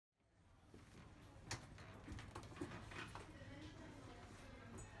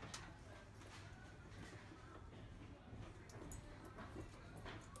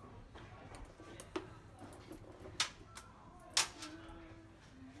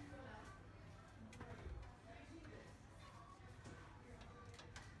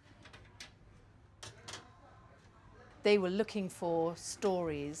they were looking for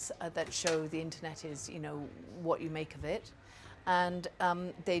stories that show the internet is, you know, what you make of it. And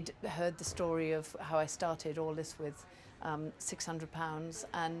they'd heard the story of how I started all this with £600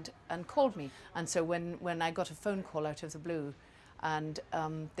 and called me. And so when I got a phone call out of the blue and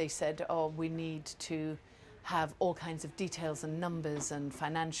they said, oh, we need to have all kinds of details and numbers and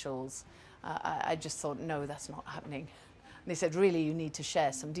financials, I just thought, no, that's not happening. And they said, really, you need to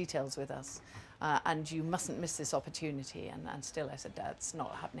share some details with us and you mustn't miss this opportunity. And still I said, that's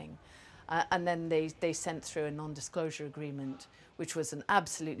not happening. And then they sent through a non-disclosure agreement, which was an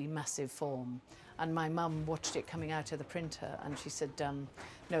absolutely massive form. And my mum watched it coming out of the printer and she said,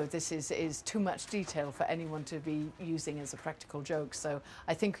 no, this is too much detail for anyone to be using as a practical joke. So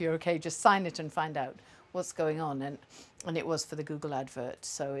I think you're okay, just sign it and find out what's going on. And it was for the Google advert.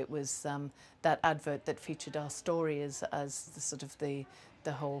 So it was that advert that featured our story as the sort of the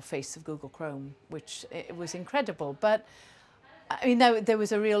whole face of Google Chrome, which it was incredible. But I mean, there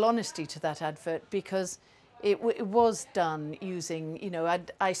was a real honesty to that advert because it was done using, you know,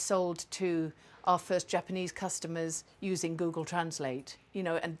 I sold to our first Japanese customers using Google Translate, you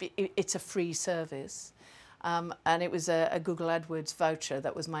know, and it's a free service. And it was a Google AdWords voucher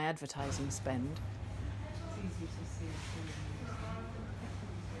that was my advertising spend. It's easy to see.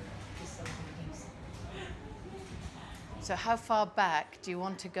 So how far back do you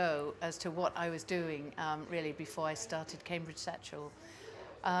want to go as to what I was doing really before I started Cambridge Satchel?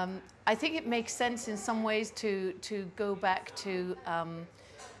 I think it makes sense in some ways to go back to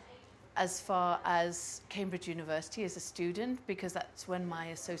as far as Cambridge University as a student, because that's when my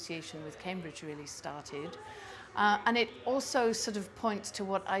association with Cambridge really started. And it also sort of points to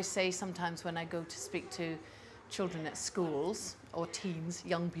what I say sometimes when I go to speak to children at schools, or teens,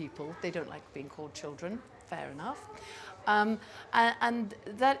 young people. They don't like being called children, fair enough. And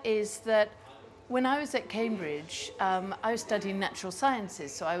that is that when I was at Cambridge, I was studying natural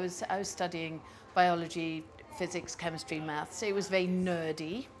sciences. So I was studying biology, physics, chemistry, maths. It was very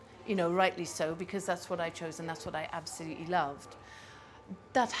nerdy, you know, rightly so, because that's what I chose and that's what I absolutely loved.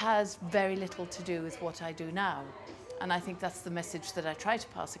 That has very little to do with what I do now. And I think that's the message that I try to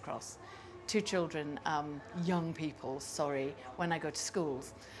pass across to children, young people, sorry, when I go to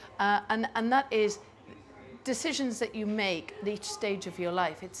schools. And that is decisions that you make at each stage of your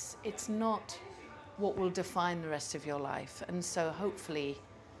life. It's not what will define the rest of your life. And so hopefully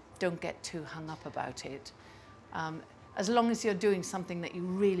don't get too hung up about it. As long as you're doing something that you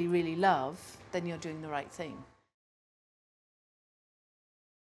really, really love, then you're doing the right thing.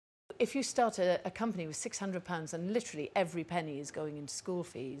 If you start a company with £600 and literally every penny is going into school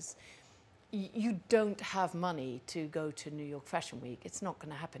fees, you don't have money to go to New York Fashion Week. It's not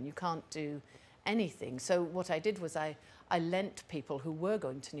going to happen. You can't do anything. So what I did was I lent people who were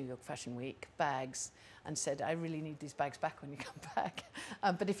going to New York Fashion Week bags and said, I really need these bags back when you come back.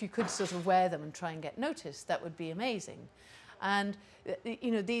 But if you could sort of wear them and try and get noticed, that would be amazing. And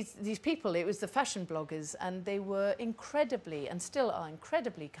you know, these people, it was the fashion bloggers, and they were incredibly, and still are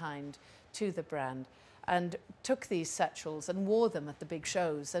incredibly kind to the brand, and took these satchels and wore them at the big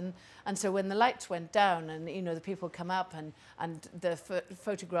shows. And so when the lights went down and, you know, the people come up and the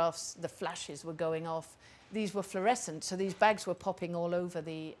photographs, the flashes were going off, these were fluorescent, so these bags were popping all over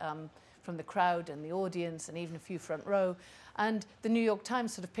the, from the crowd and the audience and even a few front row. And the New York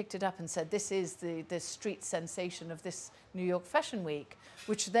Times sort of picked it up and said, this is the street sensation of this New York Fashion Week,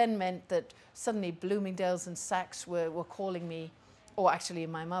 which then meant that suddenly Bloomingdale's and Saks were calling me, or actually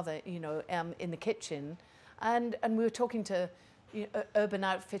my mother, you know, in the kitchen. And we were talking to, you know, Urban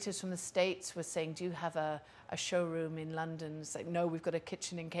Outfitters from the States were saying, do you have a showroom in London? It's like, no, we've got a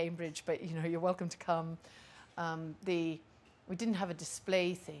kitchen in Cambridge, but, you know, you're welcome to come. We didn't have a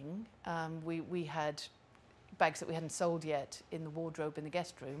display thing. We had bags that we hadn't sold yet in the wardrobe in the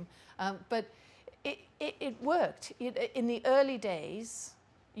guest room. But it worked. In the early days,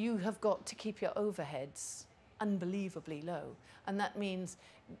 you have got to keep your overheads unbelievably low. And that means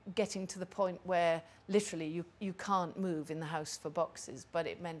getting to the point where literally you can't move in the house for boxes, but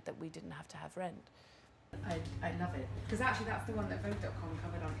it meant that we didn't have to have rent. I love it. Because actually that's the one that Vogue.com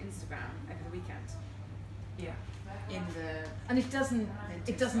covered on Instagram over the weekend. Yeah. And it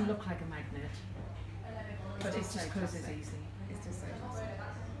doesn't look like a magnet. But it's just because it's easy. It's just so classic.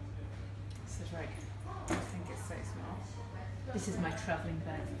 So like, I think it's so smart. This is my travelling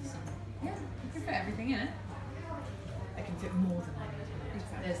bag for the summer. Yeah, you can fit everything in it. I can fit more than I need in it.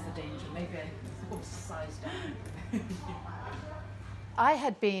 Exactly. There's the danger. Maybe I ought to size down. I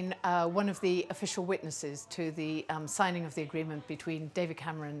had been one of the official witnesses to the signing of the agreement between David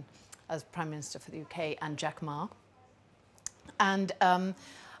Cameron as Prime Minister for the UK and Jack Ma. And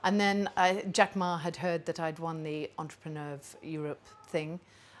And then Jack Ma had heard that I'd won the Entrepreneur of Europe thing.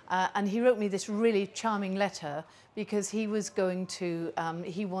 And he wrote me this really charming letter because he was going to,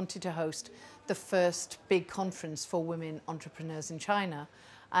 he wanted to host the first big conference for women entrepreneurs in China.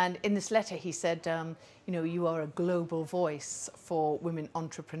 And in this letter he said, you know, you are a global voice for women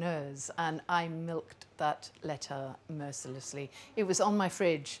entrepreneurs. And I milked that letter mercilessly. It was on my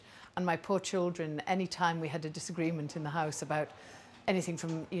fridge, and my poor children, anytime we had a disagreement in the house about anything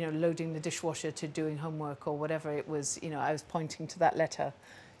from, you know, loading the dishwasher to doing homework or whatever it was, you know, I was pointing to that letter.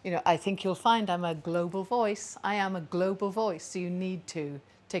 You know, I think you'll find I'm a global voice. I am a global voice, so you need to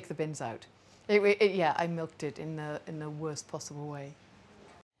take the bins out. Yeah, I milked it in the worst possible way.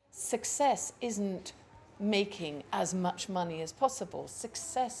 Success isn't making as much money as possible.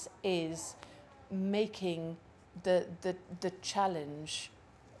 Success is making the challenge,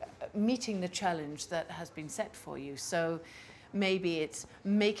 meeting the challenge that has been set for you. So maybe it's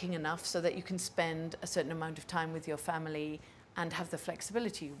making enough so that you can spend a certain amount of time with your family and have the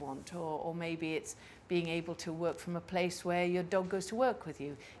flexibility you want, or maybe it's being able to work from a place where your dog goes to work with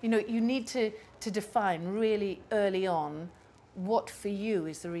you. You know, you need to define really early on what for you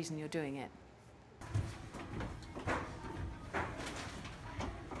is the reason you're doing it.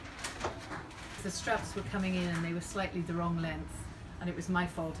 The straps were coming in and they were slightly the wrong length, and it was my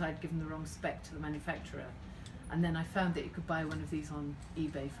fault. I'd given the wrong spec to the manufacturer. And then I found that you could buy one of these on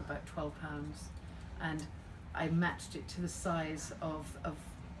eBay for about £12, and I matched it to the size of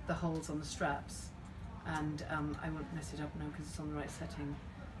the holes on the straps, and I won't mess it up now because it's on the right setting,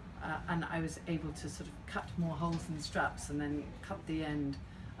 and I was able to sort of cut more holes in the straps and then cut the end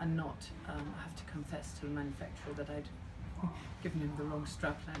and not have to confess to the manufacturer that I'd given him the wrong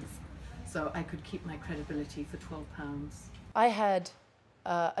strap length, so I could keep my credibility for £12. I had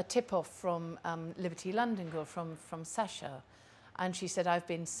a tip-off from Liberty London girl from Sasha, and she said, I've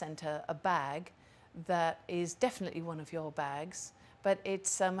been sent a bag that is definitely one of your bags, but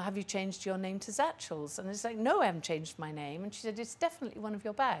it's, have you changed your name to Satchels? And it's like, no, I haven't changed my name. And she said, it's definitely one of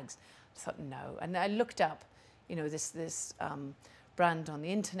your bags. I thought, no. And I looked up, you know, this brand on the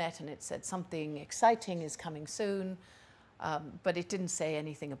internet, and it said something exciting is coming soon, but it didn't say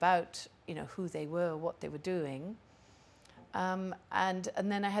anything about, you know, who they were, what they were doing. And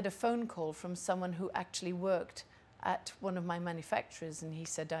then I had a phone call from someone who actually worked at one of my manufacturers, and he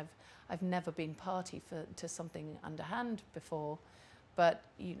said, I've never been party to something underhand before, but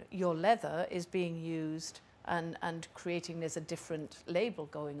you know, your leather is being used and creating, there's a different label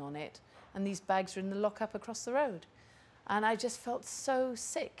going on it, and these bags are in the lockup across the road. And I just felt so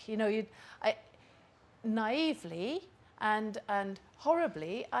sick. You know, naively and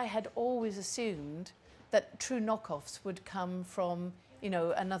horribly, I had always assumed that true knockoffs would come from, you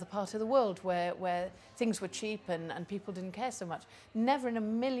know, another part of the world where things were cheap and people didn't care so much. Never in a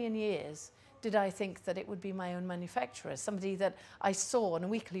million years did I think that it would be my own manufacturer, somebody that I saw on a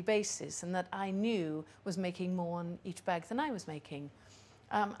weekly basis and that I knew was making more on each bag than I was making.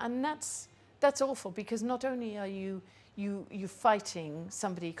 And that's awful, because not only are you fighting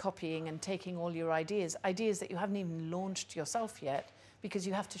somebody copying and taking all your ideas that you haven't even launched yourself yet, because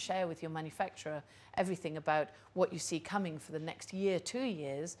you have to share with your manufacturer everything about what you see coming for the next year, 2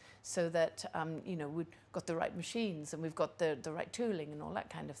 years, so that you know, we've got the right machines and we've got the right tooling and all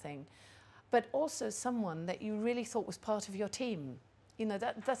that kind of thing. But also someone that you really thought was part of your team. You know,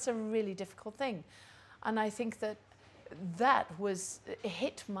 that's a really difficult thing. And I think that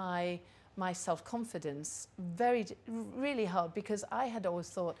hit my self-confidence really hard, because I had always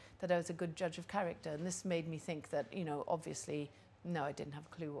thought that I was a good judge of character, and this made me think that, you know, obviously, no, I didn't have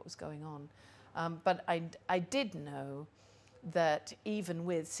a clue what was going on. But I did know that even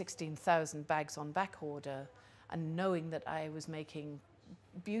with 16,000 bags on back order, and knowing that I was making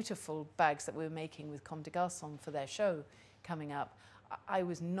beautiful bags that we were making with Comme des Garçons for their show coming up, I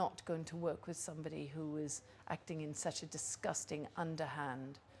was not going to work with somebody who was acting in such a disgusting,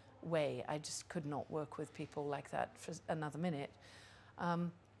 underhand way. I just could not work with people like that for another minute.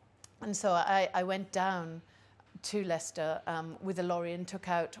 And so I went down to Leicester with a lorry and took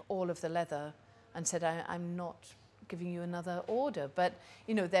out all of the leather and said, I'm not giving you another order. But,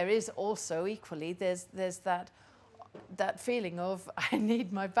 you know, there is also equally, there's that feeling of, I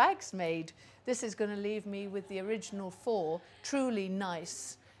need my bags made. This is going to leave me with the original 4 truly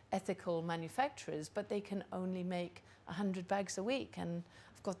nice, ethical manufacturers, but they can only make 100 bags a week. And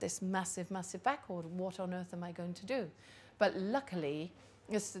I've got this massive, massive back order. What on earth am I going to do? But luckily,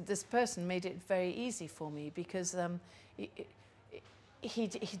 this person made it very easy for me, because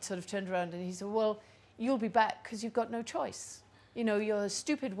he'd sort of turned around and he said, well, you'll be back because you've got no choice. You know, you're a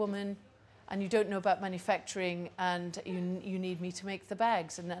stupid woman. and you don't know about manufacturing, and you need me to make the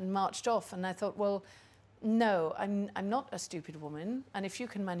bags, and marched off. And I thought, well, no, I'm not a stupid woman, and if you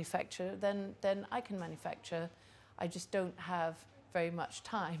can manufacture, then I can manufacture. I just don't have very much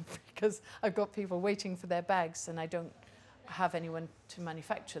time because I've got people waiting for their bags and I don't have anyone to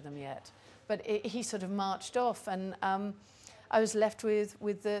manufacture them yet. But he sort of marched off, and I was left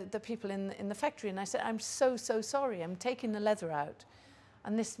with the people in the factory, and I said, I'm so sorry, I'm taking the leather out,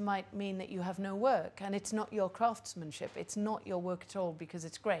 and this might mean that you have no work, and it's not your craftsmanship, it's not your work at all, because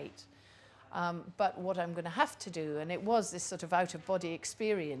it's great. But what I'm going to have to do, and it was this sort of out-of-body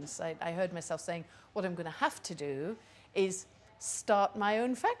experience, I heard myself saying, what I'm going to have to do is start my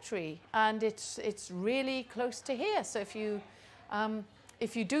own factory, and it's really close to here. So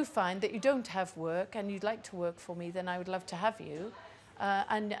if you do find that you don't have work and you'd like to work for me, then I would love to have you,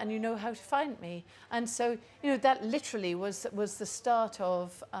 and you know how to find me. And so, you know, that literally was the start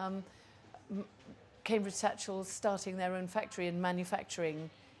of Cambridge Satchel starting their own factory and manufacturing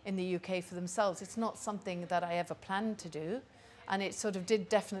in the UK for themselves. It's not something that I ever planned to do, and it sort of did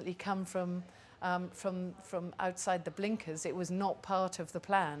definitely come from outside the blinkers. It was not part of the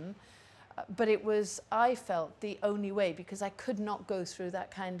plan, but it was, I felt, the only way, because I could not go through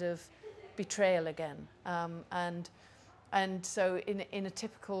that kind of betrayal again. And so in a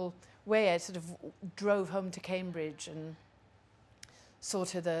typical way, I sort of drove home to Cambridge and saw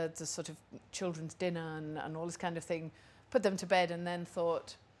to the sort of children's dinner and all this kind of thing, put them to bed, and then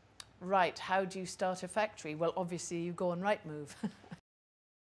thought, right, how do you start a factory? Well, obviously you go on Rightmove.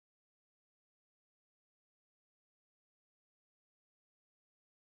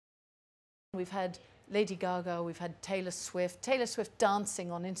 We've had Lady Gaga, we've had Taylor Swift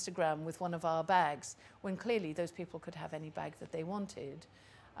dancing on Instagram with one of our bags, when clearly those people could have any bag that they wanted,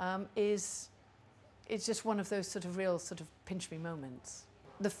 is just one of those sort of real sort of pinch me moments.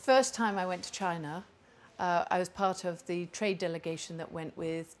 The first time I went to China, I was part of the trade delegation that went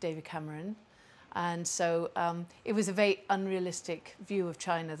with David Cameron, and so it was a very unrealistic view of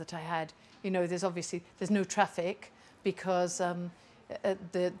China that I had. You know, there's no traffic because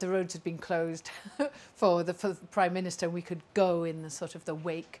the roads had been closed for the Prime Minister. We could go in the sort of the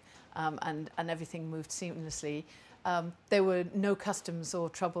wake, and everything moved seamlessly. There were no customs or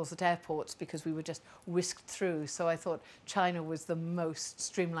troubles at airports because we were just whisked through. So I thought China was the most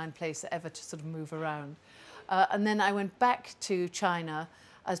streamlined place ever to sort of move around. And then I went back to China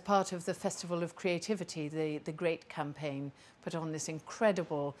as part of the Festival of Creativity, the Great campaign, put on this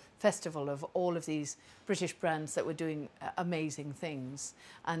incredible festival of all of these British brands that were doing amazing things.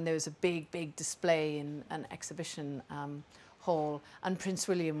 And there was a big display in an exhibition hall, and Prince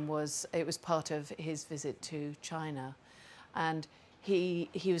William was part of his visit to China. And he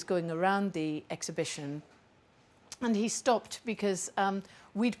was going around the exhibition, and he stopped because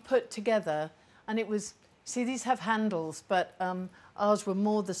we'd put together, and it was, see, these have handles, but ours were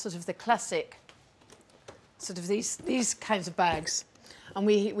more the sort of the classic, sort of these kinds of bags. And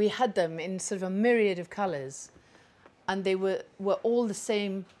we had them in sort of a myriad of colours, and they were all the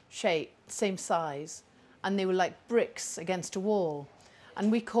same shape, same size, and they were like bricks against a wall.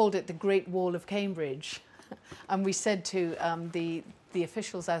 And we called it the Great Wall of Cambridge. And we said to the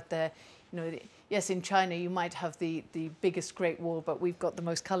officials out there, you know, yes, in China you might have the biggest Great Wall, but we've got the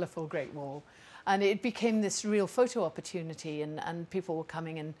most colourful Great Wall. And it became this real photo opportunity, and people were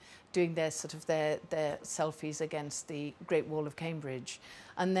coming and doing their sort of their selfies against the Great Wall of Cambridge.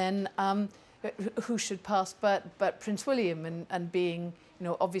 And then who should pass but Prince William, and being, you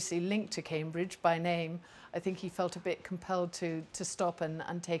know, obviously linked to Cambridge by name, I think he felt a bit compelled to stop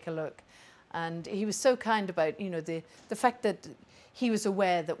and take a look. And he was so kind about, you know, the fact that he was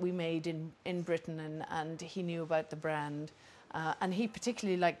aware that we made in Britain, and he knew about the brand. And he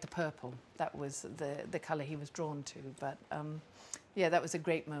particularly liked the purple. That was the colour he was drawn to. But yeah, that was a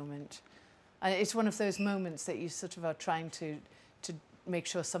great moment. And it's one of those moments that you sort of are trying to make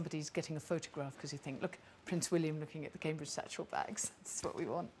sure somebody's getting a photograph, because you think, look, Prince William looking at the Cambridge Satchel bags. That's what we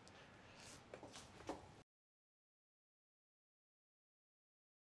want.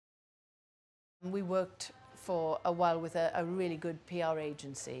 We worked for a while with a really good PR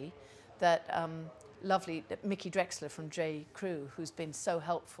agency that lovely Mickey Drexler from J. Crew, who's been so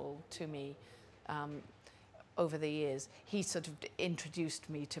helpful to me over the years. He sort of introduced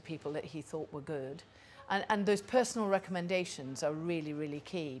me to people that he thought were good. And those personal recommendations are really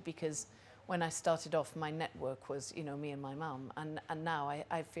key, because when I started off, my network was, you know, me and my mum. And now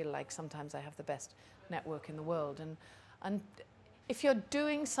I feel like sometimes I have the best network in the world. And if you're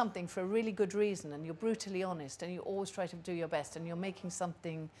doing something for a really good reason, and you're brutally honest, and you always try to do your best, and you're making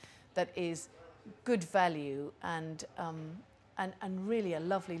something that is good value and and really a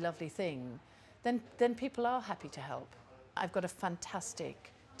lovely, lovely thing, then people are happy to help. I've got a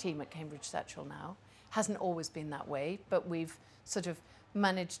fantastic team at Cambridge Satchel now. Hasn't always been that way, but we've sort of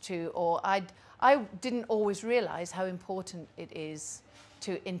managed to, or I didn't always realise how important it is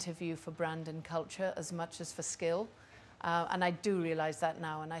to interview for brand and culture as much as for skill. And I do realise that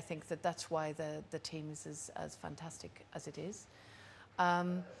now, and I think that that's why the team is as fantastic as it is.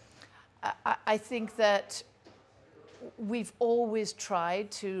 I think that we've always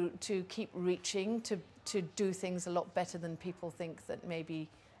tried to keep reaching, to do things a lot better than people think that maybe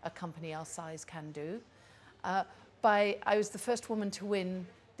a company our size can do. I was the first woman to win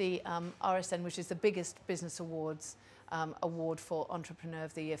the RSN, which is the biggest business awards award for Entrepreneur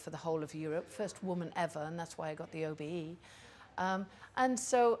of the Year for the whole of Europe. First woman ever, and that's why I got the OBE. And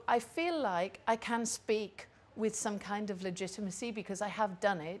so I feel like I can speak with some kind of legitimacy because I have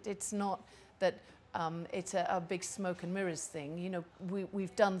done it. It's not that it's a big smoke and mirrors thing. You know,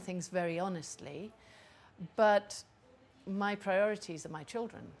 we've done things very honestly, but my priorities are my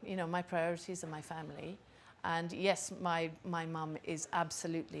children. You know, my priorities are my family. And yes, my mum is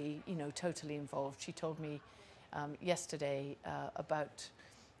absolutely, you know, totally involved. She told me yesterday about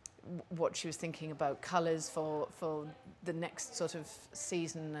what she was thinking about colours for the next sort of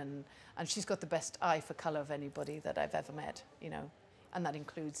season, and she's got the best eye for colour of anybody that I've ever met, you know, and that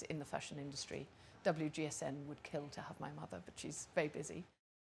includes in the fashion industry. WGSN would kill to have my mother, but she's very busy.